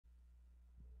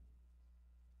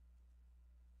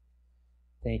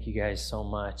Thank you guys so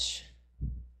much.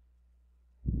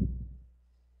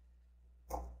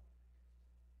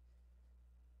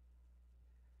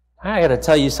 I got to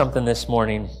tell you something this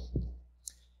morning.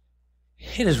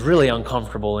 It is really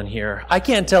uncomfortable in here. I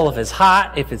can't tell if it's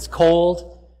hot, if it's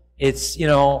cold. It's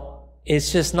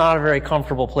just not a very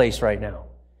comfortable place right now.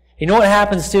 You know what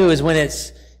happens too is when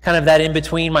it's kind of that in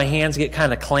between, my hands get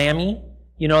kind of clammy.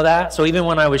 You know that? So even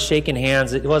when I was shaking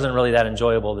hands, it wasn't really that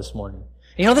enjoyable this morning.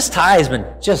 This tie has been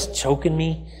just choking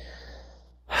me.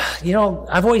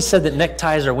 I've always said that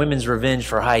neckties are women's revenge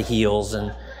for high heels,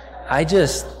 and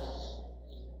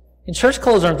and church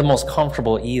clothes aren't the most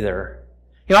comfortable either.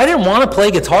 I didn't want to play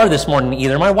guitar this morning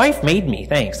either. My wife made me.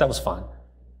 Thanks. That was fun.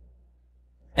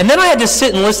 And then I had to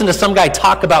sit and listen to some guy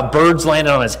talk about birds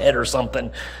landing on his head or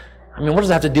something. What does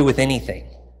that have to do with anything?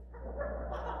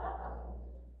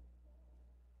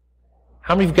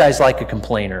 How many of you guys like a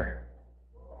complainer?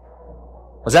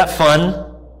 Was that fun?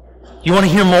 Do you want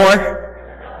to hear more?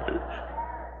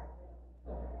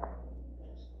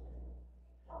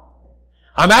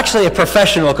 I'm actually a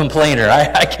professional complainer.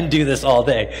 I can do this all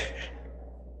day.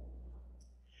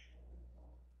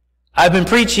 I've been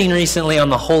preaching recently on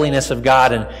the holiness of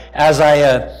God, and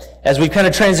as we've kind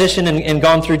of transitioned and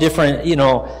gone through different,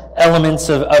 elements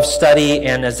of study,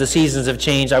 and as the seasons have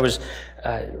changed, I was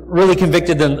really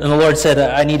convicted, and the Lord said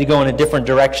I need to go in a different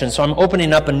direction. So I'm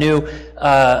opening up a new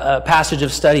passage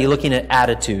of study looking at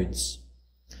attitudes.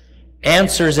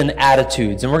 Answers and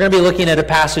attitudes. And we're going to be looking at a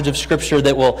passage of Scripture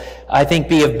that will, I think,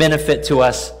 be of benefit to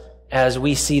us as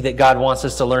we see that God wants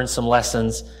us to learn some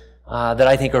lessons that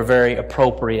I think are very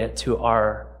appropriate to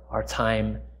our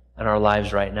time and our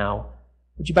lives right now.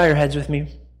 Would you bow your heads with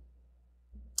me?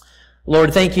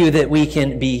 Lord, thank you that we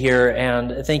can be here,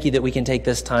 and thank you that we can take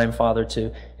this time, Father,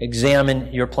 to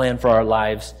examine your plan for our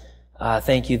lives.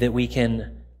 Thank you that we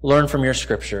can learn from your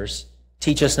Scriptures.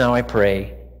 Teach us now, I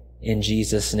pray, in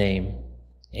Jesus' name.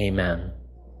 Amen.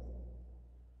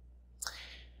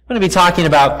 I'm going to be talking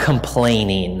about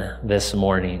complaining this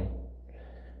morning.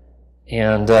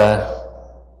 And I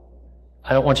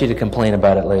don't want you to complain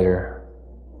about it later.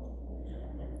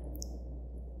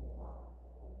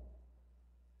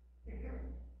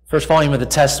 First volume of the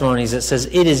Testimonies, it says,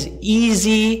 "It is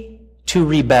easy to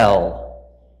rebel.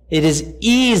 It is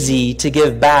easy to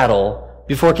give battle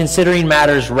before considering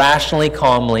matters rationally,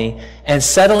 calmly, and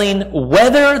settling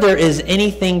whether there is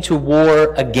anything to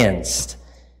war against.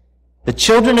 The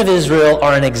children of Israel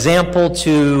are an example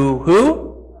to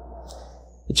who?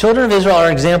 The children of Israel are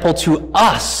an example to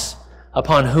us,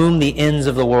 upon whom the ends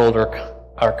of the world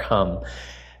are come."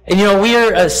 And we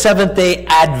are a Seventh-day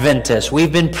Adventist.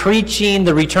 We've been preaching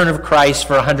the return of Christ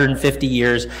for 150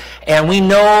 years, and we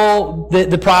know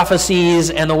the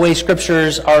prophecies and the way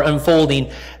Scriptures are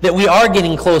unfolding that we are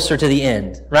getting closer to the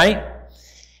end, right?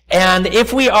 And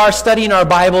if we are studying our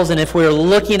Bibles and if we're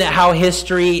looking at how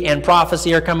history and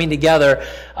prophecy are coming together,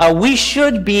 we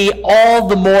should be all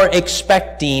the more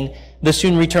expecting the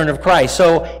soon return of Christ.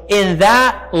 So in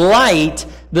that light,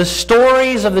 the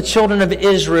stories of the children of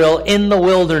Israel in the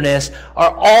wilderness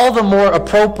are all the more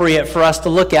appropriate for us to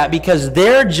look at because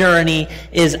their journey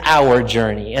is our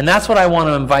journey. And that's what I want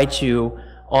to invite you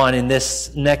on in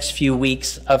this next few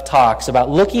weeks of talks, about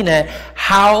looking at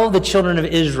how the children of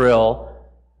Israel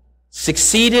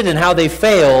succeeded and how they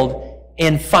failed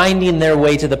in finding their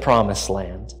way to the promised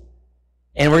land.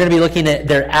 And we're going to be looking at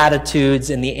their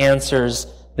attitudes and the answers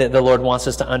that the Lord wants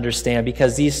us to understand,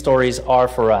 because these stories are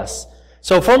for us.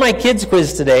 So for my kids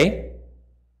quiz today,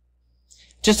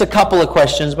 just a couple of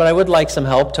questions, but I would like some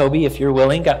help. Toby, if you're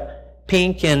willing. Got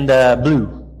pink and blue.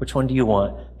 Which one do you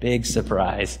want? Big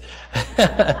surprise.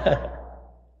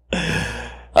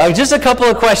 Just a couple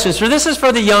of questions. So this is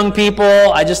for the young people.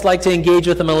 I just like to engage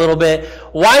with them a little bit.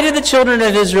 Why did the children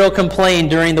of Israel complain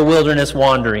during the wilderness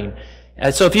wandering?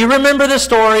 So if you remember the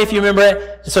story, if you remember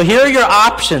it, so here are your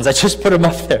options. I just put them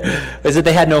up there. Is it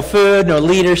they had no food, no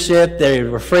leadership, they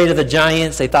were afraid of the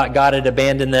giants, they thought God had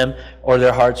abandoned them, or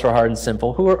their hearts were hard and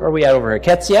simple? Who are we at over here?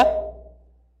 Ketsia?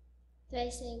 Did I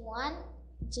say one?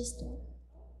 Just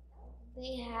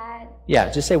they had... Yeah,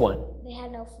 just say one. They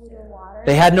had no food or water.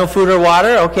 They had no food or water?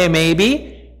 Okay,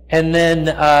 maybe. And then,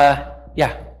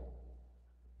 yeah.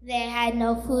 They had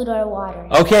no food or water.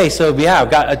 Okay, so yeah,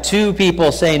 I've got two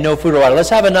people saying no food or water. Let's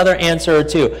have another answer or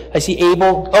two. I see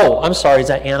Abel. Oh, I'm sorry. Is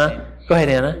that Anna? Go ahead,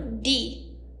 Anna.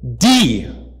 D. D.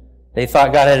 They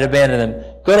thought God had abandoned them.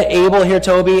 Go to Abel here,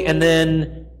 Toby, and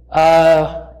then,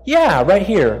 yeah, right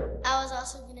here. I was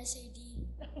also going to say D.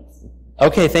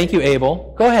 Okay, thank you,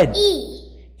 Abel. Go ahead. E.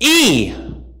 E.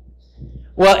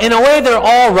 Well, in a way, they're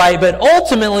all right, but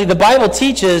ultimately, the Bible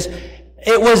teaches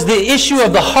It was the issue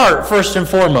of the heart, first and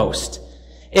foremost.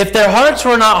 If their hearts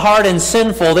were not hard and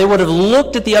sinful, they would have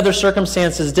looked at the other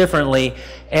circumstances differently,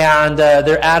 and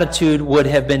their attitude would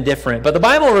have been different. But the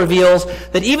Bible reveals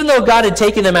that even though God had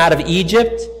taken them out of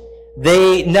Egypt,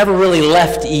 they never really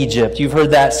left Egypt. You've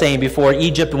heard that saying before.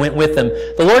 Egypt went with them.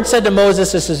 The Lord said to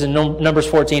Moses, this is in Numbers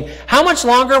 14, how much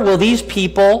longer will these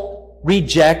people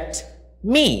reject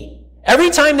me? Every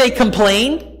time they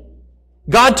complained,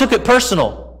 God took it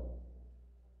personal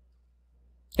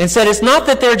and said, it's not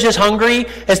that they're just hungry,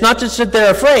 it's not just that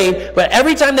they're afraid, but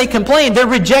every time they complain, they're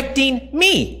rejecting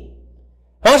me.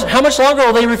 How much longer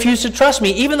will they refuse to trust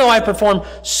me, even though I perform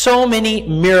so many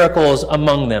miracles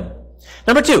among them?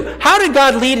 Number 2, how did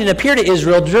God lead and appear to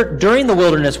Israel during the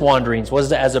wilderness wanderings?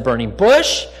 Was it as a burning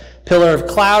bush, pillar of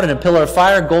cloud and a pillar of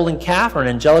fire, golden calf, or an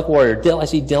angelic warrior? I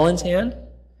see Dylan's hand,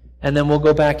 and then we'll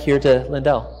go back here to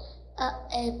Lindell.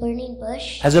 A burning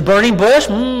bush. As a burning bush?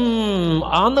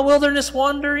 On the wilderness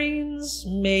wanderings?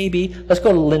 Maybe. Let's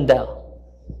go to Lindell.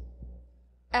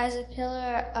 As a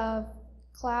pillar of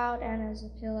cloud and as a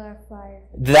pillar of fire.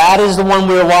 That is the one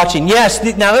we were watching. Yes,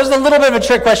 now there's a little bit of a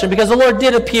trick question because the Lord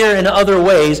did appear in other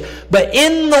ways, but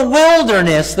in the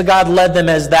wilderness, the God led them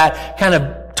as that kind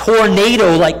of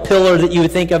tornado-like pillar that you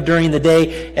would think of during the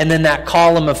day, and then that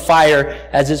column of fire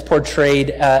as it's portrayed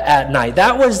at night.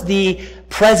 That was the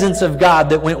presence of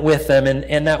God that went with them,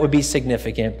 and that would be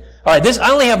significant. All right,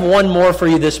 I only have one more for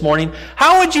you this morning.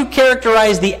 How would you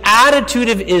characterize the attitude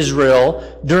of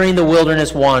Israel during the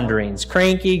wilderness wanderings?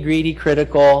 Cranky, greedy,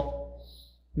 critical?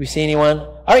 Do we see anyone?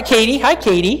 All right, Katie. Hi,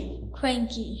 Katie.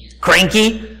 Cranky.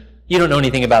 Cranky? You don't know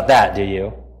anything about that, do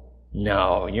you?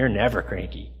 No, you're never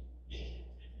cranky.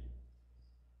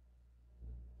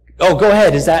 Oh, go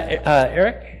ahead. Is that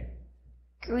Eric?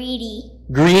 Greedy.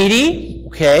 Greedy?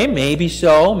 Okay, maybe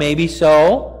so, maybe so.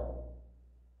 All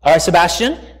right,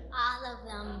 Sebastian? All of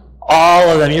them. All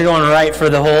of them. You're going right for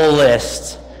the whole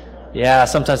list. Yeah,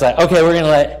 sometimes okay, we're going to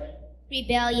let...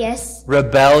 Rebellious.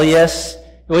 Rebellious.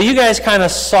 Well, you guys kind of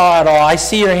saw it all. I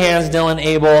see your hands, Dylan,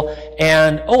 Abel,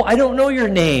 and... Oh, I don't know your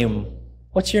name.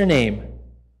 What's your name?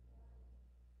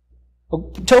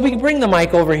 Oh, Toby, bring the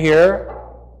mic over here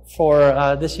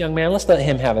for this young man. Let's let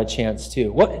him have a chance,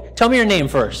 too. Tell me your name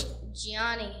first.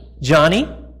 Gianni. Johnny?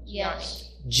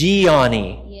 Yes.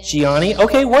 Gianni. Yes. Gianni.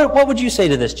 Okay, what would you say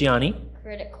to this, Gianni?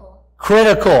 Critical.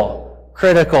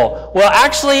 Critical. Well,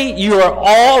 actually, you are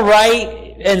all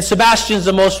right, and Sebastian's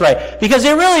the most right, because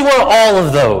they really were all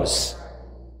of those.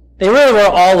 They really were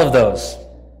all of those.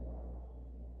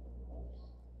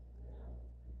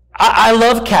 I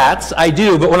love cats, I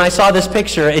do, but when I saw this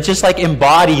picture, it just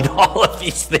embodied all of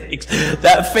these things.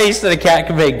 That face that a cat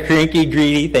can make, cranky,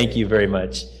 greedy, thank you very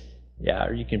much. Yeah,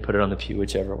 or you can put it on the pew,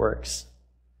 whichever works.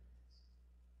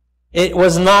 It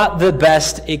was not the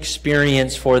best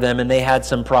experience for them, and they had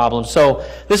some problems. So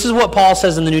this is what Paul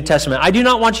says in the New Testament. I do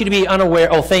not want you to be unaware.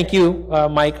 Oh, thank you,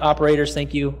 mic operators.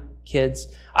 Thank you, kids.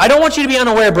 I don't want you to be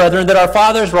unaware, brethren, that our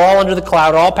fathers were all under the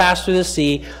cloud, all passed through the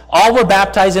sea, all were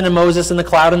baptized into Moses in the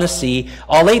cloud and the sea,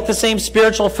 all ate the same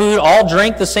spiritual food, all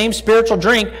drank the same spiritual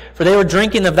drink, for they were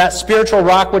drinking of that spiritual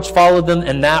rock which followed them,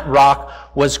 and that rock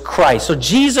was Christ. So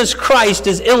Jesus Christ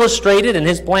is illustrated, and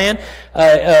his plan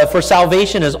for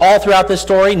salvation is all throughout this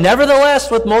story.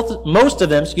 Nevertheless, with most of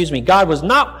them, God was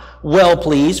not well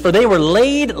pleased, for they were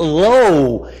laid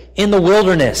low in the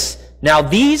wilderness. Now,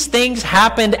 these things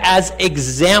happened as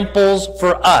examples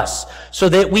for us, so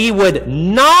that we would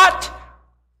not,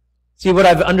 see what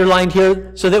I've underlined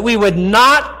here? So that we would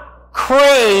not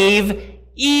crave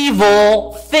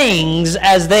evil things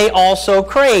as they also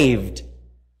craved.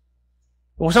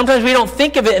 Well, sometimes we don't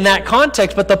think of it in that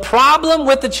context, but the problem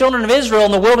with the children of Israel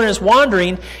in the wilderness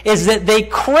wandering is that they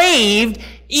craved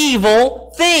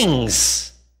evil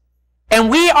things.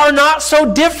 And we are not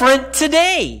so different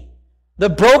today. The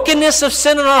brokenness of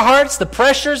sin in our hearts, the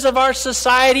pressures of our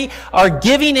society, our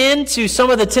giving in to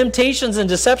some of the temptations and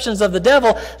deceptions of the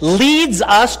devil leads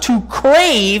us to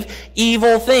crave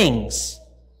evil things.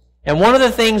 And one of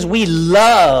the things we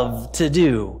love to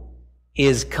do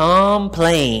is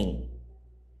complain.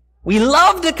 We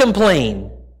love to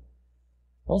complain.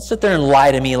 Don't sit there and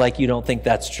lie to me like you don't think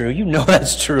that's true. You know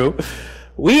that's true.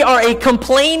 We are a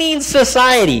complaining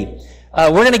society.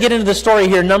 We're going to get into the story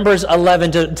here, Numbers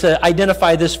 11, to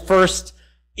identify this first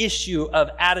issue of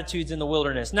attitudes in the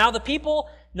wilderness. Now the people,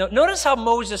 notice how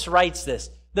Moses writes this.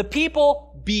 The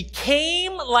people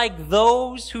became like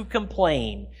those who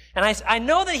complain. And I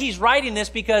know that he's writing this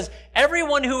because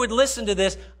everyone who would listen to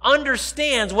this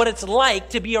understands what it's like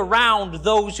to be around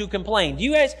those who complain. Do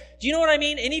you know what I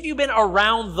mean? Any of you been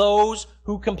around those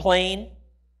who complain?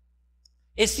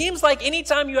 It seems like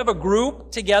anytime you have a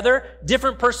group together,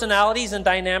 different personalities and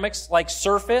dynamics like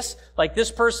surface, like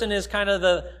this person is kind of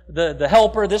the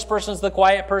helper, this person's the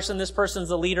quiet person, this person's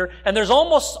the leader, and there's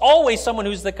almost always someone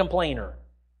who's the complainer.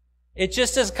 It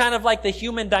just is kind of like the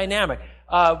human dynamic.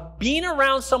 Being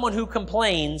around someone who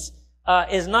complains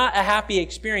is not a happy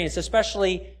experience,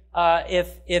 especially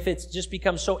if it's just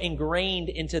become so ingrained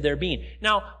into their being.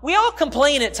 Now, we all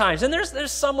complain at times, and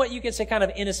there's somewhat, you could say, kind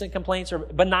of innocent complaints or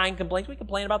benign complaints. We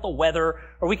complain about the weather,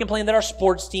 or we complain that our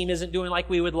sports team isn't doing like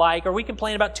we would like, or we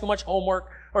complain about too much homework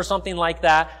or something like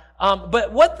that.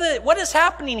 But what is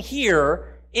happening here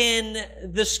in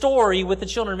the story with the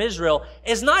children of Israel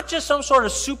is not just some sort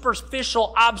of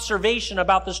superficial observation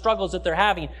about the struggles that they're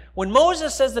having. When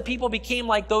Moses says the people became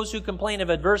like those who complain of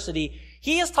adversity,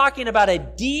 he is talking about a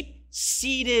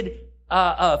deep-seated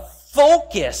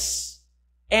focus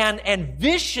and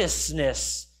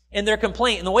viciousness in their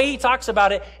complaint. And the way he talks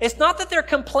about it, it's not that they're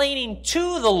complaining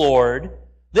to the Lord,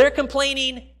 they're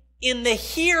complaining in the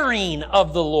hearing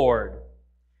of the Lord.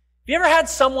 Have you ever had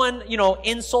someone,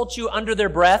 insult you under their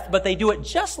breath, but they do it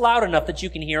just loud enough that you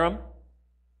can hear them?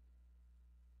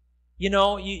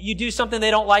 You do something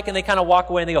they don't like and they kind of walk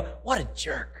away and they go, what a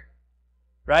jerk,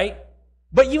 right?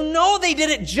 But they did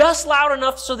it just loud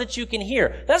enough so that you can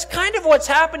hear. That's kind of what's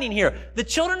happening here. The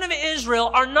children of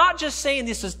Israel are not just saying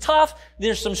this is tough,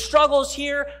 there's some struggles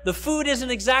here, the food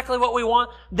isn't exactly what we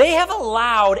want. They have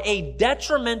allowed a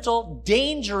detrimental,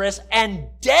 dangerous, and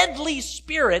deadly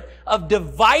spirit of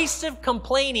divisive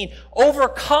complaining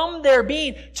overcome their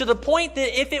being to the point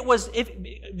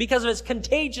that because of its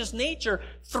contagious nature,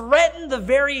 threatened the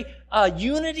very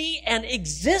unity and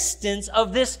existence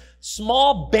of this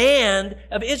small band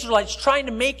of Israelites trying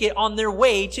to make it on their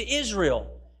way to Israel.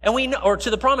 Or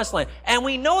to the promised land. And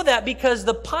we know that because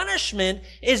the punishment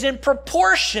is in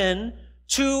proportion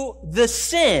to the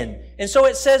sin. And so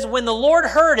it says, when the Lord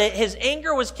heard it, his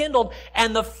anger was kindled,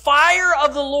 and the fire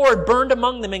of the Lord burned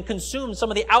among them and consumed some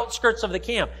of the outskirts of the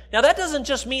camp. Now that doesn't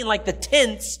just mean like the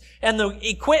tents and the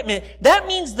equipment. That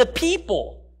means the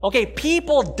people. Okay,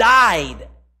 people died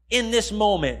in this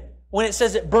moment. When it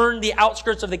says it burned the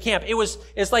outskirts of the camp,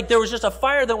 it's like there was just a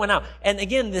fire that went out. And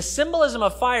again, the symbolism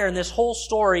of fire in this whole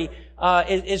story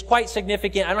is quite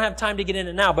significant. I don't have time to get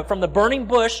into it now, but from the burning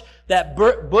bush, that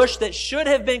bush that should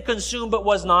have been consumed but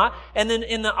was not, and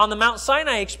then on the Mount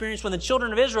Sinai experience, when the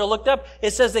children of Israel looked up,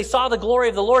 it says they saw the glory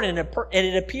of the Lord, and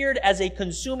it appeared as a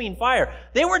consuming fire.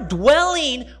 They were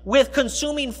dwelling with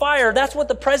consuming fire. That's what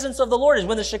the presence of the Lord is.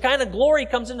 When the Shekinah glory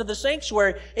comes into the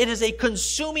sanctuary, it is a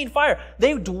consuming fire.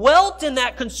 They dwelt in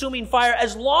that consuming fire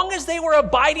as long as they were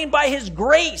abiding by his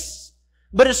grace.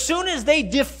 But as soon as they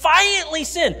defiantly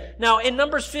sinned, now in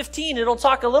Numbers 15, it'll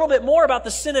talk a little bit more about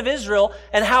the sin of Israel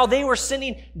and how they were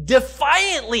sinning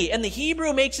defiantly. And the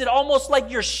Hebrew makes it almost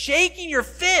like you're shaking your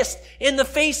fist in the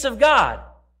face of God.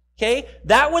 Okay?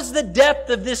 That was the depth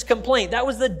of this complaint. That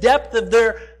was the depth of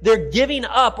their giving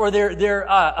up or their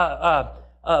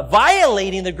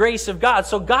violating the grace of God.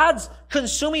 So God's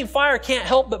consuming fire can't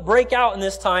help but break out in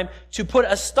this time to put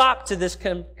a stop to this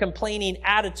complaining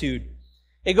attitude.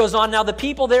 It goes on, now the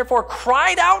people therefore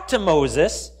cried out to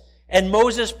Moses, and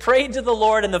Moses prayed to the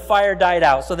Lord, and the fire died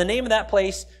out. So the name of that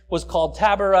place was called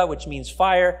Taberah, which means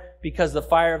fire, because the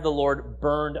fire of the Lord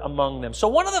burned among them. So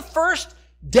one of the first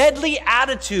deadly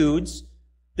attitudes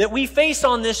that we face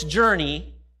on this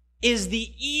journey is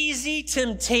the easy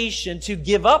temptation to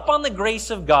give up on the grace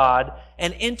of God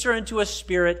and enter into a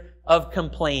spirit of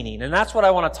complaining. And that's what I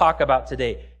want to talk about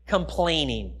today,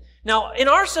 complaining. Now, in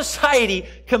our society,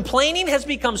 complaining has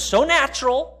become so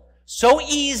natural, so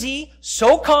easy,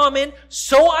 so common,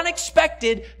 so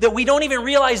unexpected that we don't even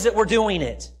realize that we're doing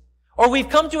it. Or we've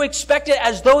come to expect it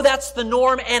as though that's the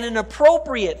norm and an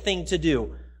appropriate thing to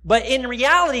do. But in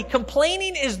reality,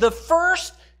 complaining is the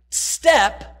first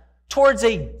step towards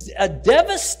a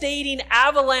devastating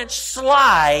avalanche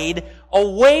slide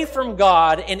away from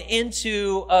God and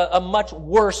into a much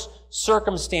worse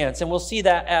circumstance. And we'll see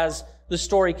that as the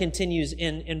story continues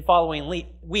in following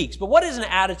weeks. But what is an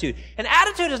attitude? An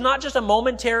attitude is not just a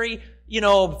momentary,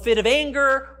 fit of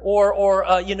anger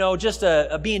or just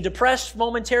being depressed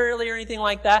momentarily or anything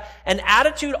like that. An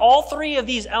attitude, all three of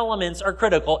these elements are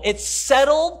critical. It's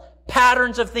settled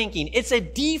patterns of thinking. It's a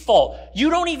default. You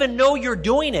don't even know you're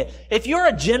doing it. If you're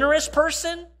a generous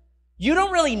person, you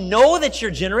don't really know that you're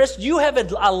generous. You have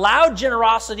allowed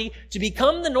generosity to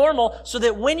become the normal so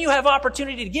that when you have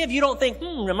opportunity to give, you don't think,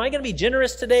 am I going to be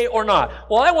generous today or not?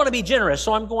 Well, I want to be generous,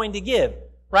 so I'm going to give,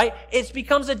 right? It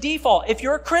becomes a default. If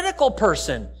you're a critical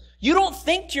person, you don't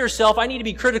think to yourself, I need to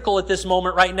be critical at this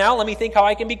moment right now. Let me think how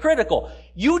I can be critical.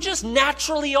 You just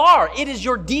naturally are. It is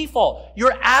your default.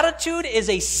 Your attitude is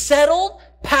a settled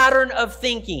pattern of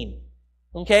thinking.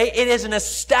 Okay? It is an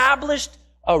established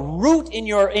root in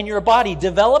your body,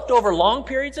 developed over long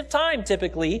periods of time,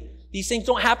 typically. These things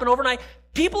don't happen overnight.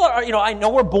 People are, I know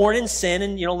we're born in sin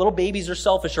and, little babies are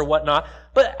selfish or whatnot.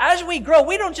 But as we grow,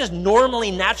 we don't just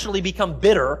normally, naturally become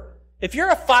bitter. If you're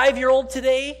a 5-year-old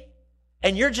today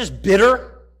and you're just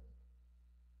bitter,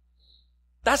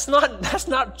 that's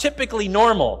not typically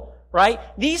normal, right?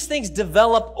 These things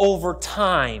develop over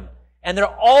time. And they're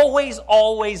always,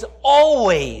 always,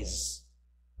 always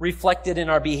reflected in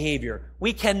our behavior.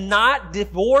 We cannot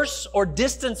divorce or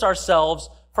distance ourselves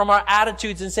from our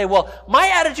attitudes and say, well, my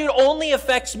attitude only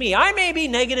affects me. I may be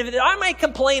negative. I might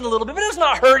complain a little bit, but it's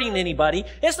not hurting anybody.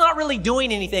 It's not really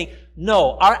doing anything.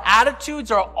 No, our attitudes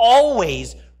are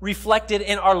always reflected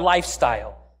in our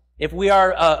lifestyle. If we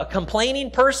are a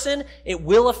complaining person, it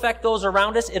will affect those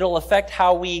around us. It'll affect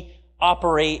how we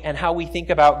operate and how we think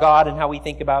about God and how we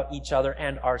think about each other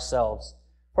and ourselves.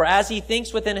 For as he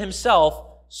thinks within himself,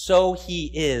 so he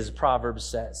is, Proverbs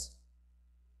says.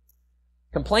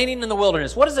 Complaining in the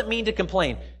wilderness. What does it mean to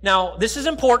complain? Now, this is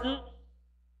important.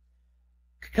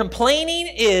 Complaining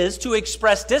is to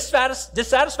express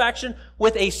dissatisfaction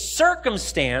with a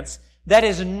circumstance that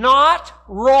is not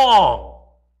wrong.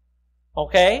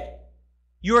 Okay?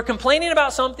 You are complaining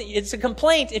about something. It's a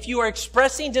complaint if you are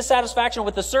expressing dissatisfaction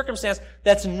with a circumstance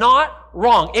that's not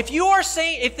wrong. If you are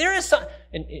saying, if there is some,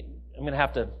 and I'm going to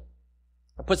have to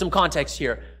put some context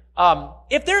here.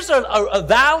 If there's a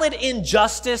valid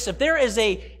injustice, if there is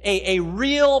a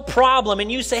real problem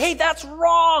and you say, hey, that's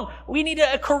wrong, we need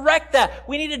to correct that,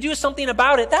 we need to do something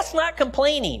about it, that's not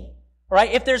complaining, all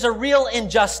right? If there's a real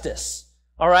injustice,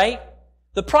 all right?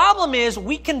 The problem is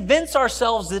we convince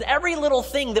ourselves that every little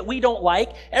thing that we don't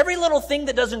like, every little thing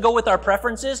that doesn't go with our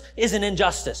preferences is an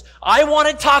injustice. I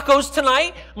wanted tacos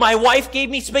tonight, my wife gave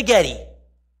me spaghetti.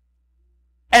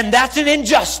 And that's an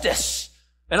injustice.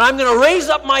 And I'm going to raise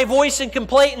up my voice and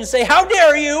complain and say, how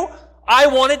dare you? I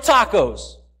wanted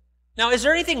tacos. Now, is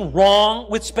there anything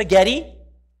wrong with spaghetti?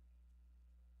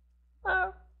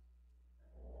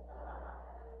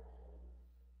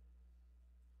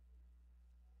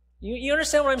 You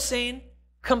understand what I'm saying?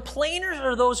 Complainers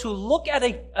are those who look at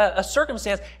a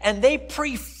circumstance and they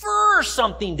prefer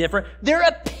something different. Their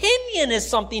opinion is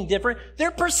something different.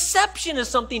 Their perception is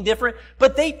something different,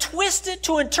 but they twist it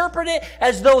to interpret it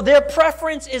as though their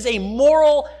preference is a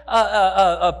moral,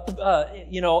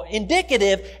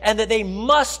 indicative, and that they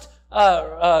must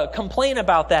complain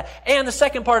about that. And the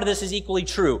second part of this is equally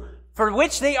true, for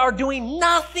which they are doing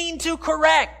nothing to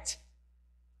correct.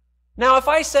 Now, if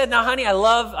I said, now, honey, I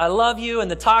love you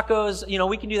and the tacos,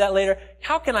 we can do that later.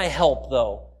 How can I help,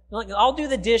 though? I'll do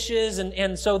the dishes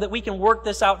and so that we can work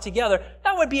this out together.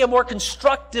 That would be a more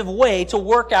constructive way to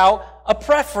work out a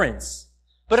preference.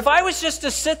 But if I was just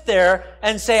to sit there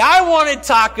and say, I wanted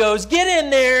tacos, get in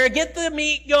there, get the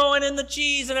meat going and the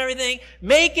cheese and everything,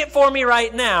 make it for me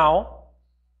right now,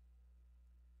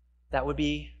 that would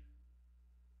be,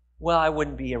 well, I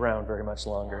wouldn't be around very much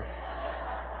longer.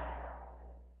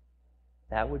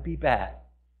 That would be bad.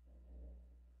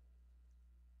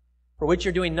 For which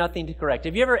you're doing nothing to correct.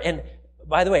 Have you ever, and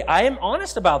by the way, I am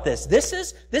honest about this. This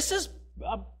is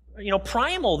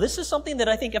primal. This is something that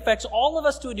I think affects all of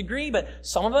us to a degree, but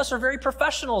some of us are very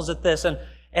professionals at this. And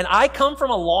I come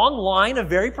from a long line of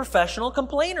very professional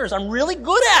complainers. I'm really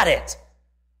good at it.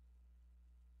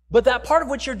 But that part of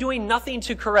which you're doing nothing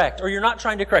to correct, or you're not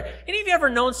trying to correct. Any of you ever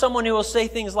known someone who will say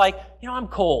things like, I'm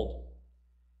cold?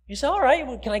 You say, all right,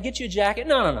 well, can I get you a jacket?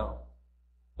 No.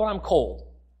 But I'm cold.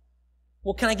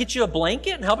 Well, can I get you a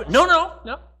blanket and help it?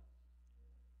 No.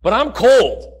 But I'm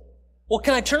cold. Well,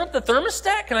 can I turn up the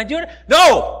thermostat? Can I do it?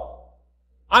 No!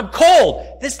 I'm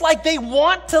cold. It's like they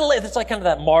want to live. It's like kind of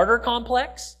that martyr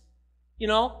complex.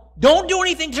 Don't do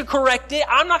anything to correct it.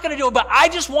 I'm not going to do it, but I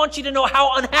just want you to know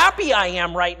how unhappy I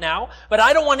am right now. But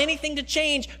I don't want anything to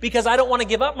change because I don't want to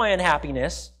give up my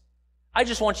unhappiness. I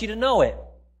just want you to know it.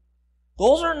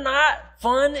 Those are not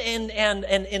fun and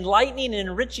enlightening and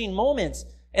enriching moments.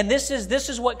 And this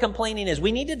is what complaining is.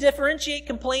 We need to differentiate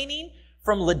complaining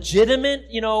from legitimate,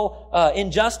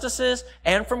 injustices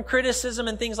and from criticism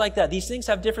and things like that. These things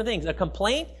have different things. A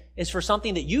complaint is for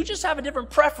something that you just have a different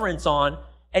preference on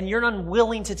and you're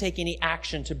unwilling to take any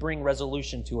action to bring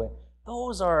resolution to it.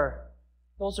 Those are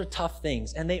tough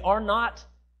things. And they are not,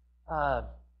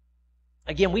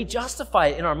 again, we justify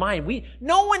it in our mind.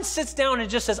 No one sits down and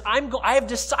just says, I have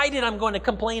decided I'm going to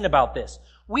complain about this.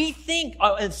 We think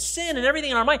sin and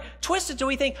everything in our mind twisted till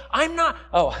we think,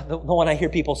 the one I hear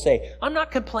people say, I'm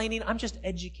not complaining, I'm just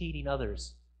educating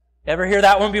others. Ever hear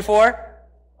that one before?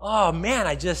 oh man,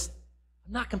 I'm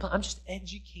not complaining. I'm just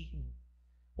educating.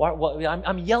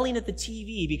 I'm yelling at the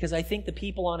TV because I think the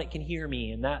people on it can hear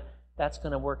me, and that's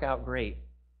going to work out great.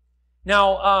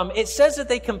 Now, it says that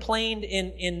they complained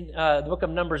in the book of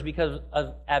Numbers because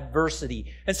of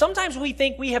adversity. And sometimes we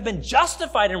think we have been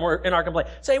justified in our complaint.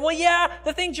 Say, well, yeah,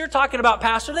 the things you're talking about,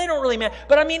 Pastor, they don't really matter.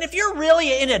 But I mean, if you're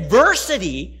really in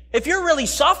adversity, if you're really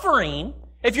suffering,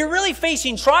 if you're really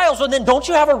facing trials, well, then don't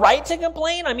you have a right to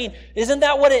complain? I mean, isn't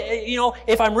that what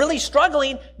if I'm really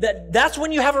struggling, that's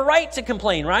when you have a right to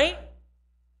complain, right?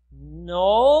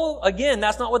 No, again,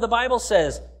 that's not what the Bible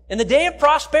says. In the day of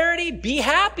prosperity, be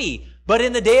happy. But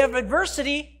in the day of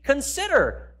adversity,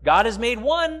 consider. God has made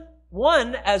one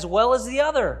as well as the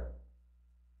other.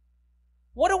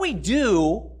 What do we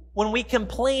do when we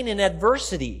complain in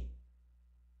adversity?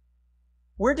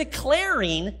 We're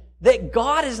declaring that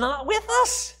God is not with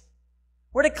us.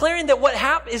 We're declaring that what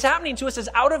is happening to us is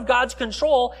out of God's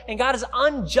control, and God is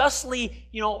unjustly,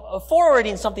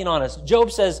 forwarding something on us.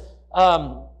 Job says,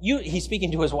 he's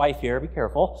speaking to his wife here, be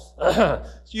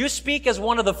careful. You speak as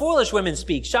one of the foolish women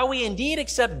speak. Shall we indeed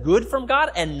accept good from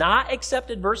God and not accept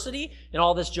adversity? In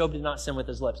all this, Job did not sin with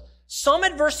his lips. Some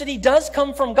adversity does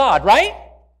come from God, right?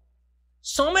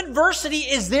 Some adversity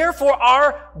is there for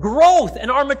our growth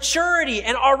and our maturity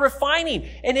and our refining.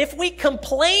 And if we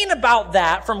complain about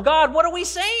that from God, what are we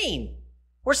saying?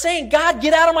 We're saying, God,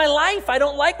 get out of my life. I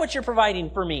don't like what you're providing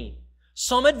for me.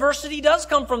 Some adversity does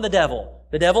come from the devil.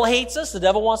 The devil hates us. The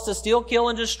devil wants to steal, kill,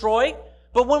 and destroy.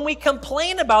 But when we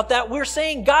complain about that, we're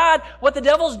saying, God, what the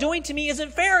devil's doing to me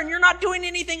isn't fair, and you're not doing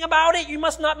anything about it. You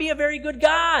must not be a very good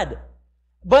God.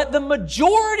 But the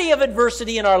majority of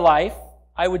adversity in our life,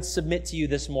 I would submit to you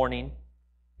this morning,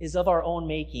 is of our own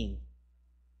making,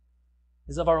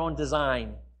 is of our own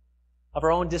design, of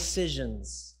our own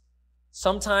decisions,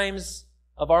 sometimes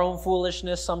of our own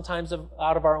foolishness, sometimes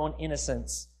out of our own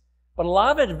innocence. But a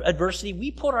lot of adversity,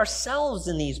 we put ourselves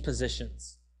in these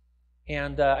positions.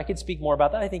 And I could speak more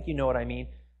about that. I think you know what I mean.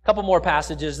 A couple more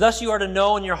passages. Thus you are to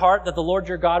know in your heart that the Lord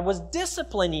your God was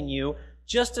disciplining you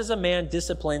just as a man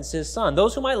disciplines his son.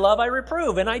 Those whom I love I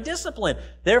reprove and I discipline.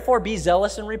 Therefore be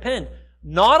zealous and repent.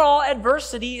 Not all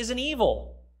adversity is an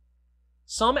evil.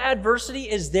 Some adversity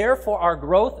is there for our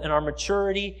growth and our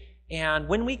maturity. And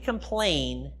when we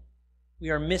complain,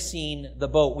 we are missing the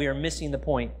boat. We are missing the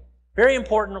point. Very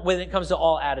important when it comes to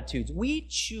all attitudes. We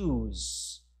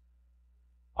choose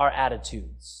our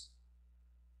attitudes.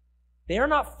 They are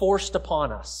not forced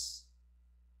upon us.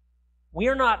 We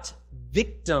are not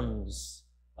victims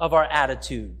of our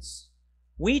attitudes.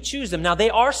 We choose them. Now, they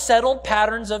are settled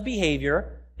patterns of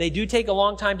behavior. They do take a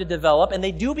long time to develop, and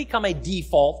they do become a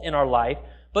default in our life.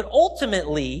 But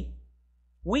ultimately,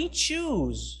 we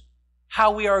choose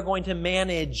how we are going to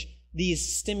manage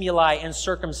these stimuli and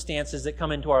circumstances that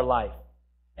come into our life.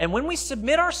 And when we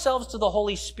submit ourselves to the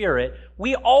Holy Spirit,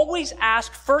 we always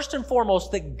ask first and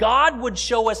foremost that God would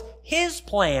show us His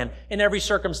plan in every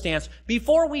circumstance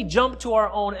before we jump to our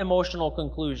own emotional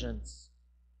conclusions.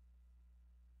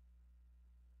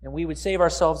 And we would save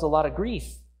ourselves a lot of grief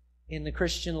in the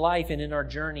Christian life and in our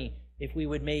journey if we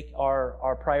would make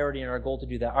our priority and our goal to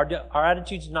do that. Our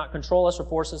attitudes do not control us or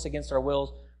force us against our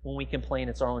wills. When we complain,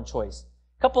 it's our own choice.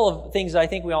 A couple of things that I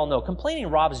think we all know. Complaining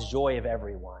robs joy of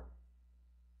everyone.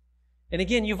 And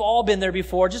again, you've all been there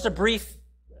before. Just a brief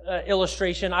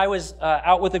illustration. I was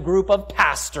out with a group of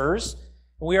pastors.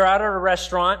 We were out at a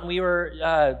restaurant, and we were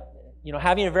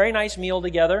having a very nice meal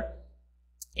together.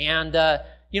 And the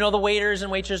waiters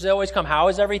and waitresses, they always come, how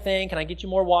is everything? Can I get you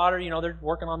more water? They're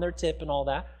working on their tip and all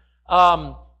that.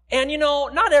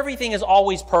 Not everything is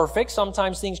always perfect.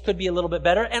 Sometimes things could be a little bit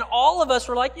better. And all of us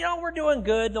were like, we're doing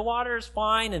good. The water is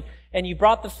fine. And you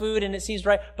brought the food and it seems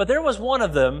right. But there was one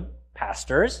of them,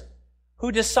 pastors,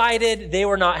 who decided they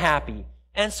were not happy.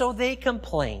 And so they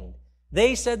complained.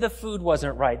 They said the food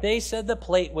wasn't right. They said the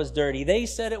plate was dirty. They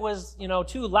said it was,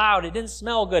 too loud. It didn't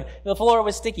smell good. The floor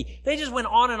was sticky. They just went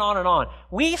on and on and on.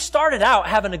 We started out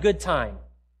having a good time.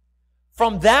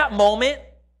 From that moment,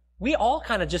 we all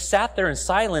kind of just sat there in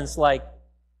silence like,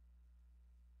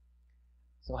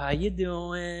 so how you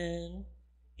doing?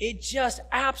 It just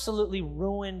absolutely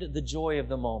ruined the joy of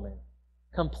the moment.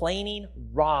 Complaining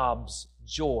robs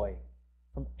joy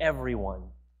from everyone.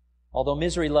 Although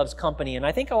misery loves company. And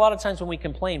I think a lot of times when we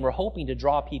complain, we're hoping to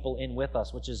draw people in with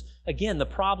us, which is, again, the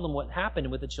problem what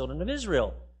happened with the children of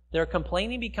Israel. Their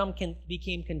complaining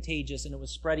became contagious, and it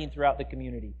was spreading throughout the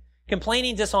community.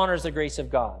 Complaining dishonors the grace of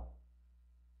God.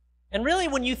 And really,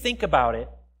 when you think about it,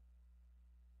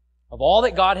 of all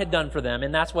that God had done for them,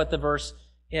 and that's what the verse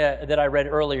that I read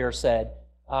earlier said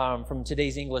from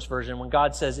today's English version, when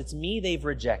God says, it's me they've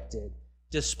rejected,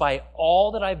 despite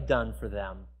all that I've done for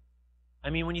them. I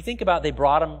mean, when you think about it, they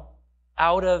brought them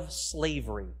out of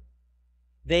slavery.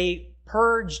 They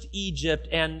purged Egypt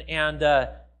and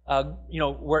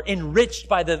were enriched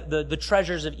by the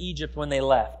treasures of Egypt when they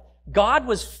left. God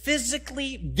was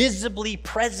physically, visibly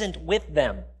present with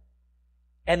them,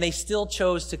 and they still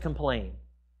chose to complain.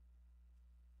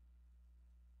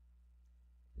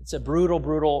 It's a brutal,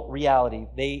 brutal reality.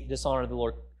 They dishonored the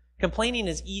Lord. Complaining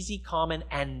is easy, common,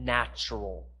 and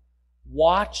natural.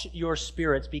 Watch your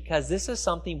spirits, because this is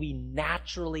something we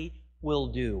naturally will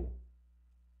do.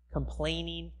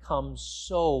 Complaining comes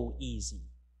so easy.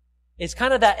 It's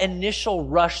kind of that initial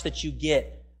rush that you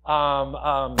get.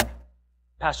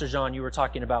 Pastor John, you were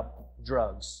talking about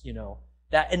drugs,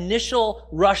 That initial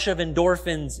rush of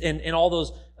endorphins and all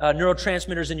those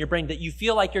neurotransmitters in your brain that you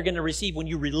feel like you're going to receive when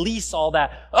you release all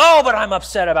that. Oh, but I'm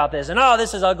upset about this. And oh,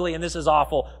 this is ugly and this is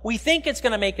awful. We think it's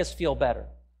going to make us feel better.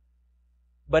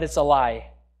 But it's a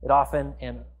lie. It often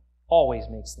and always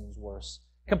makes things worse.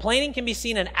 Complaining can be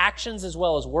seen in actions as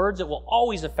well as words. It will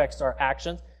always affect our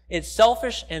actions. It's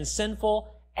selfish and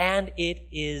sinful, and it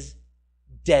is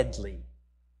deadly.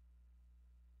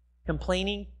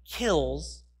 Complaining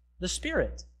kills the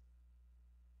spirit.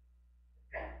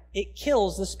 It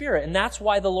kills the spirit. And that's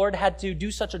why the Lord had to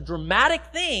do such a dramatic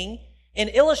thing in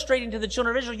illustrating to the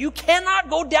children of Israel, you cannot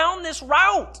go down this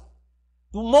route.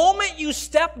 The moment you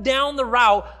step down the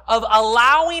route of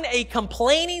allowing a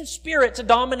complaining spirit to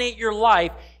dominate your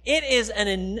life, it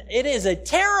is a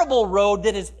terrible road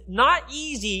that is not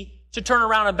easy to turn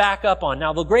around and back up on.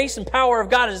 Now, the grace and power of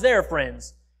God is there,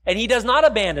 friends, and He does not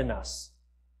abandon us.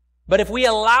 But if we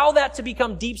allow that to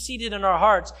become deep-seated in our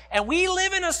hearts, and we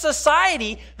live in a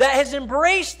society that has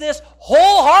embraced this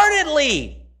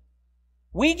wholeheartedly,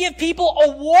 we give people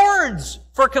awards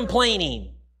for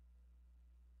complaining.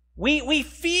 We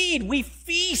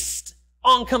feast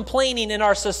on complaining in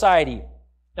our society.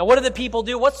 Now, what do the people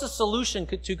do? What's the solution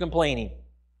to complaining?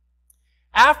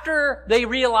 After they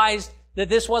realized that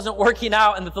this wasn't working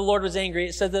out and that the Lord was angry,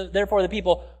 it said that therefore the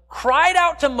people cried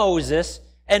out to Moses,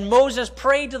 and Moses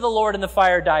prayed to the Lord and the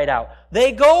fire died out.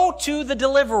 They go to the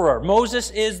deliverer. Moses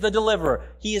is the deliverer.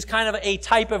 He is kind of a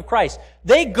type of Christ.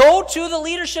 They go to the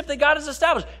leadership that God has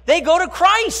established. They go to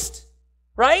Christ,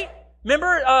 right?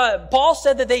 Remember, Paul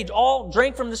said that they all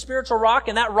drank from the spiritual rock,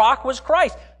 and that rock was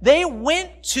Christ. They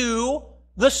went to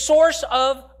the source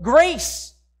of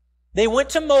grace. They went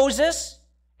to Moses,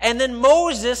 and then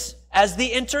Moses, as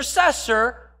the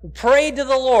intercessor, prayed to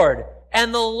the Lord.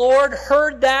 And the Lord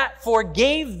heard that,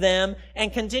 forgave them,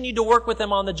 and continued to work with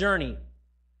them on the journey.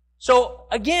 So,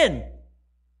 again,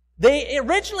 they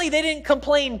didn't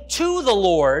complain to the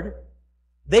Lord.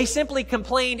 They simply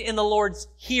complained in the Lord's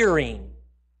hearing.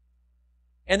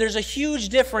 And there's a huge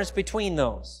difference between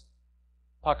those.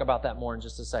 Talk about that more in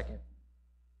just a second.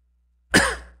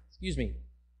 Excuse me.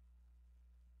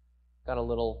 Got a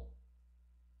little...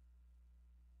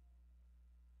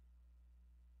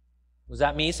 Was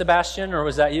that me, Sebastian, or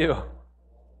was that you?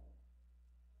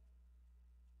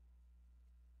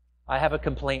 I have a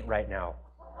complaint right now.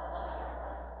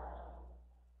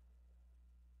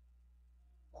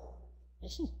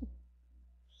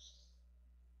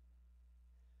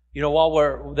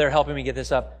 While they're helping me get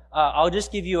this up, I'll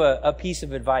just give you a piece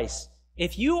of advice.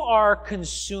 If you are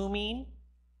consuming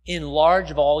in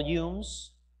large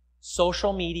volumes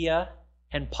social media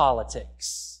and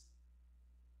politics,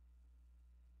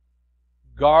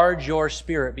 guard your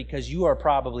spirit, because you are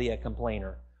probably a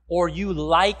complainer, or you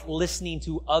like listening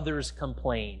to others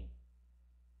complain.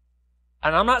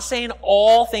 And I'm not saying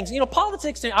all things,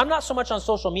 politics, I'm not so much on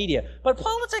social media, but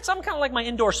politics, I'm kind of like my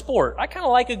indoor sport. I kind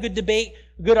of like a good debate,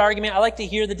 a good argument. I like to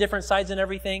hear the different sides and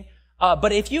everything.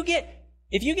 But if you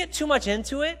get too much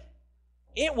into it,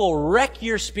 it will wreck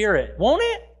your spirit, won't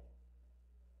it?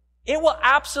 It will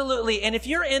absolutely. And if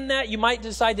you're in that, you might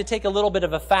decide to take a little bit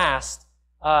of a fast.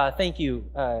 Thank you,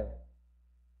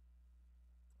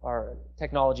 our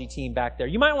technology team back there.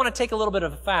 You might want to take a little bit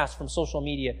of a fast from social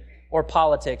media or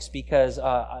politics, because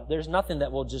there's nothing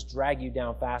that will just drag you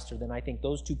down faster than, I think,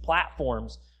 those two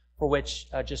platforms for which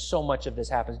just so much of this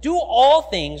happens. Do all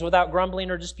things without grumbling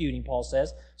or disputing, Paul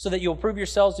says, so that you'll prove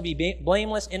yourselves to be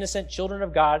blameless, innocent children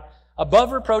of God,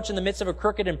 above reproach in the midst of a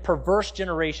crooked and perverse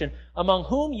generation, among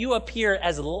whom you appear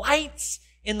as lights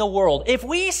in the world. If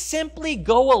we simply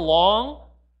go along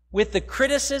with the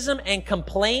criticism and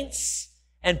complaints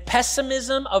and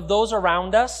pessimism of those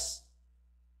around us,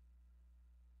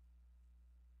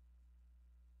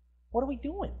 what are we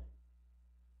doing?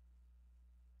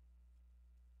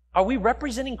 Are we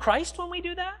representing Christ when we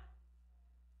do that?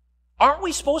 Aren't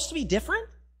we supposed to be different?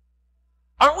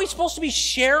 Aren't we supposed to be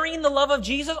sharing the love of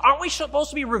Jesus? Aren't we supposed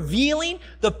to be revealing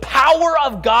the power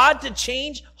of God to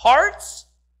change hearts?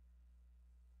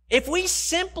 If we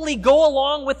simply go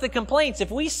along with the complaints, if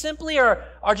we simply are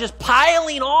just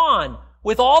piling on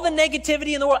with all the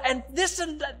negativity in the world, and this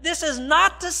is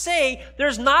not to say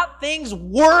there's not things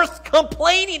worth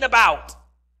complaining about.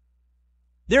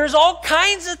 There's all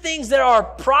kinds of things that are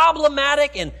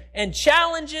problematic and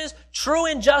challenges, true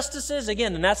injustices,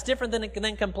 again, and that's different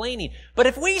than complaining. But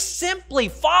if we simply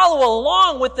follow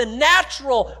along with the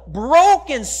natural,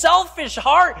 broken, selfish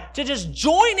heart to just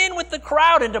join in with the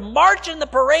crowd and to march in the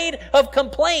parade of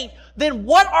complaint, then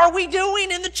what are we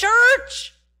doing in the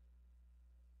church?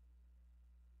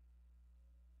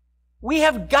 We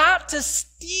have got to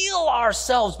steel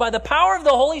ourselves by the power of the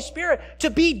Holy Spirit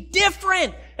to be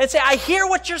different and say, I hear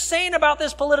what you're saying about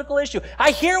this political issue.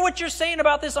 I hear what you're saying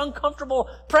about this uncomfortable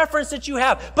preference that you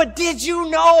have. But did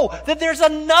you know that there's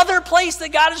another place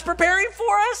that God is preparing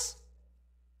for us?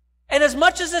 And as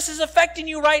much as this is affecting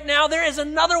you right now, there is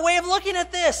another way of looking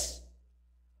at this.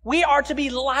 We are to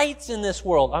be lights in this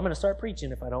world. I'm going to start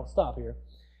preaching if I don't stop here.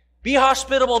 Be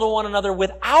hospitable to one another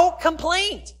without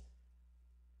complaint.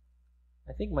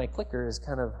 I think my clicker is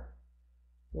kind of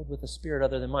filled with a spirit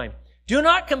other than mine. Do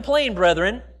not complain,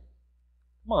 brethren.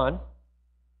 Come on.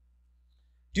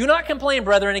 Do not complain,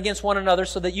 brethren, against one another,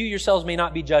 so that you yourselves may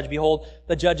not be judged. Behold,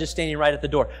 the judge is standing right at the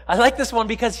door. I like this one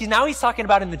because he's talking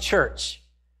about in the church.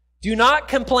 Do not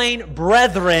complain,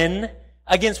 brethren,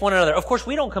 against one another. Of course,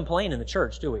 we don't complain in the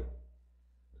church, do we?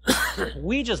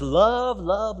 We just love,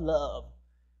 love, love.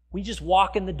 We just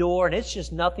walk in the door, and it's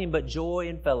just nothing but joy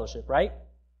and fellowship, right?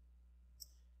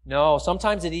 No,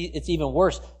 sometimes it's even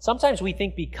worse. Sometimes we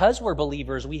think because we're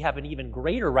believers, we have an even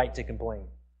greater right to complain.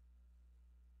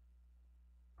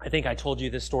 I think I told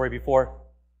you this story before.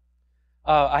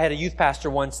 I had a youth pastor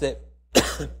once that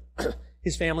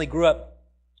his family grew up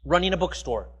running a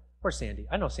bookstore. Where's Sandy?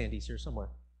 I know Sandy's here somewhere.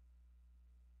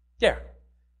 There.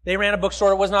 They ran a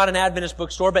bookstore. It was not an Adventist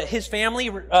bookstore, but his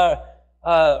family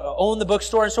owned the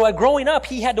bookstore. And so growing up,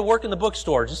 he had to work in the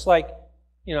bookstore, just like,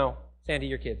 Sandy,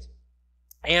 your kids.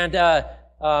 And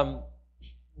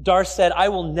Darth said, I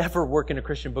will never work in a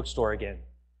Christian bookstore again.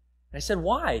 I said,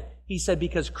 why? He said,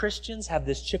 because Christians have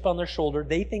this chip on their shoulder.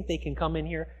 They think they can come in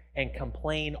here and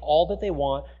complain all that they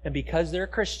want. And because they're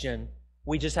Christian,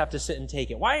 we just have to sit and take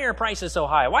it. Why are your prices so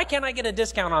high? Why can't I get a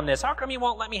discount on this? How come you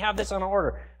won't let me have this on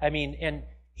order? I mean, and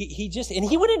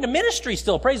he went into ministry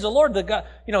still. Praise the Lord. The God,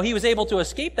 he was able to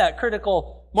escape that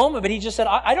critical moment, but he just said,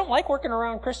 I don't like working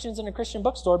around Christians in a Christian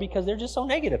bookstore because they're just so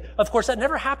negative. Of course, that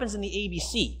never happens in the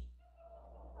ABC.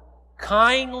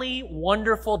 Kindly,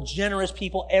 wonderful, generous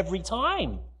people every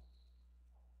time.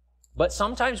 But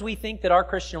sometimes we think that our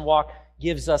Christian walk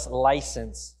gives us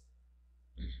license.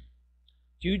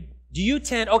 Do you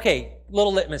tend, okay,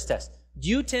 little litmus test. Do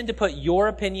you tend to put your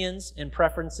opinions and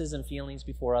preferences and feelings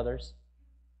before others?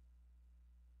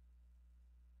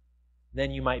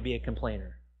 Then you might be a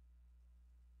complainer.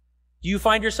 Do you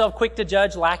find yourself quick to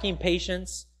judge, lacking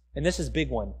patience? And this is a big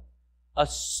one.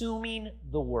 Assuming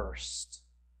the worst.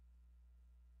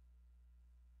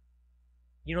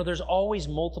 There's always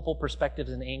multiple perspectives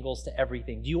and angles to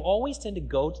everything. Do you always tend to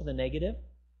go to the negative?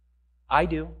 I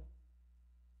do.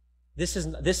 This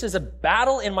is a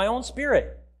battle in my own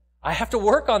spirit. I have to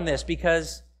work on this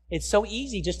because it's so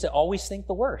easy just to always think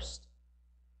the worst.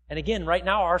 And again, right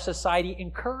now our society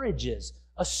encourages,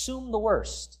 assume the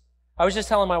worst. I was just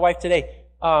telling my wife today,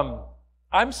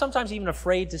 I'm sometimes even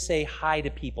afraid to say hi to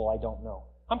people I don't know.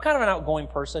 I'm kind of an outgoing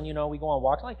person, we go on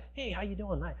walks. I'm like, hey, how you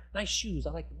doing? Nice shoes.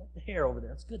 I like the hair over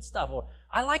there. It's good stuff. Or,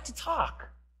 I like to talk.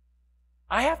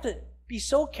 I have to be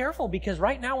so careful because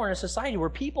right now we're in a society where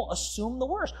people assume the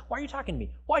worst. Why are you talking to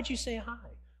me? Why'd you say hi?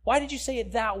 Why did you say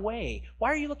it that way?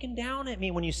 Why are you looking down at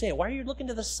me when you say it? Why are you looking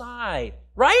to the side?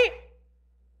 Right?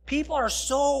 People are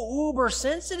so uber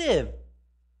sensitive.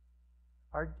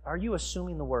 Are you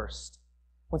assuming the worst?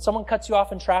 When someone cuts you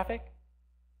off in traffic,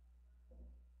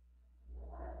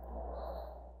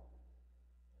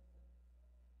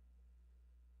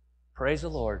 praise the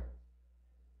Lord.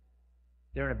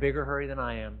 They're in a bigger hurry than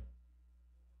I am.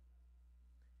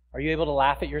 Are you able to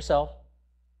laugh at yourself?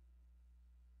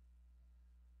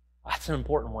 That's an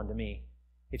important one to me.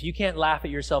 If you can't laugh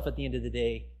at yourself at the end of the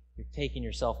day, you're taking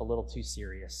yourself a little too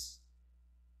serious.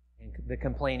 And the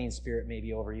complaining spirit may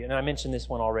be over you. And I mentioned this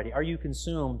one already. Are you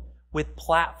consumed with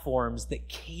platforms that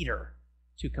cater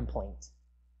to complaint?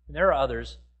 And there are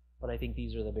others, but I think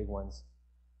these are the big ones.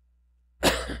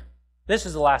 This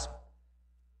is the last.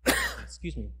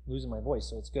 Excuse me, losing my voice,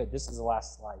 so it's good. This is the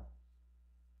last slide.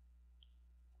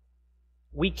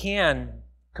 We can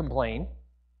complain.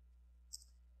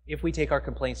 if we take our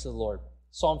complaints to the Lord.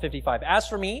 Psalm 55. As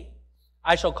for me,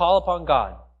 I shall call upon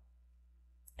God,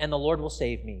 and the Lord will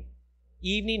save me.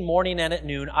 Evening, morning, and at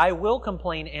noon, I will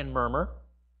complain and murmur,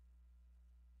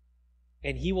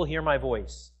 and He will hear my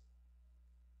voice.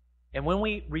 And when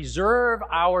we reserve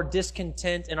our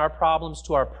discontent and our problems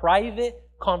to our private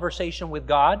conversation with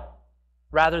God,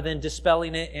 rather than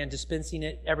dispelling it and dispensing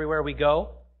it everywhere we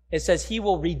go, it says, He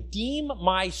will redeem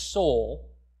my soul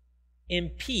in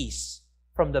peace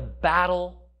from the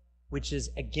battle which is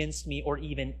against me or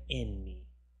even in me.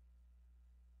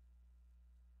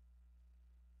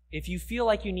 If you feel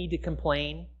like you need to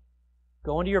complain,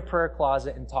 go into your prayer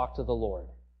closet and talk to the Lord.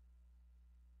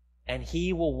 And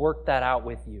He will work that out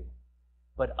with you.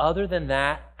 But other than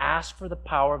that, ask for the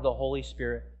power of the Holy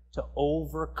Spirit to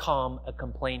overcome a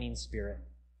complaining spirit.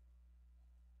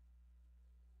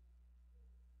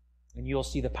 And you'll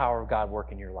see the power of God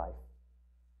work in your life.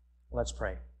 Let's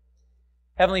pray.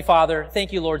 Heavenly Father,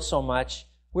 thank you, Lord, so much.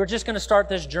 We're just going to start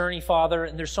this journey, Father,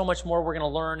 and there's so much more we're going to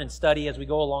learn and study as we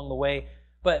go along the way.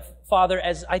 But, Father,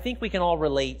 as I think we can all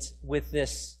relate with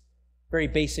this very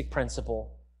basic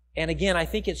principle. And again, I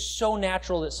think it's so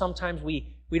natural that sometimes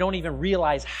we don't even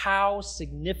realize how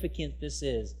significant this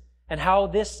is and how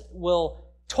this will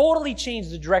totally change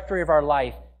the trajectory of our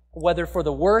life, whether for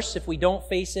the worse if we don't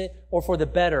face it or for the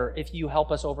better if you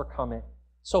help us overcome it.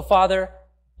 So, Father,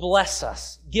 bless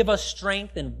us. Give us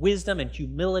strength and wisdom and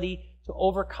humility to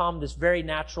overcome this very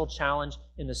natural challenge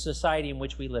in the society in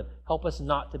which we live. Help us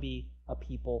not to be a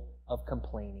people of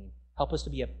complaining. Help us to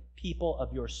be a people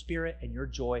of your Spirit and your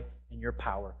joy and your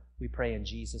power. We pray in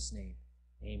Jesus' name.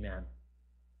 Amen.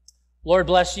 Lord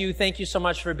bless you. Thank you so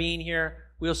much for being here.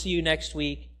 We'll see you next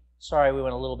week. Sorry we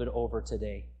went a little bit over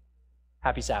today.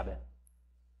 Happy Sabbath.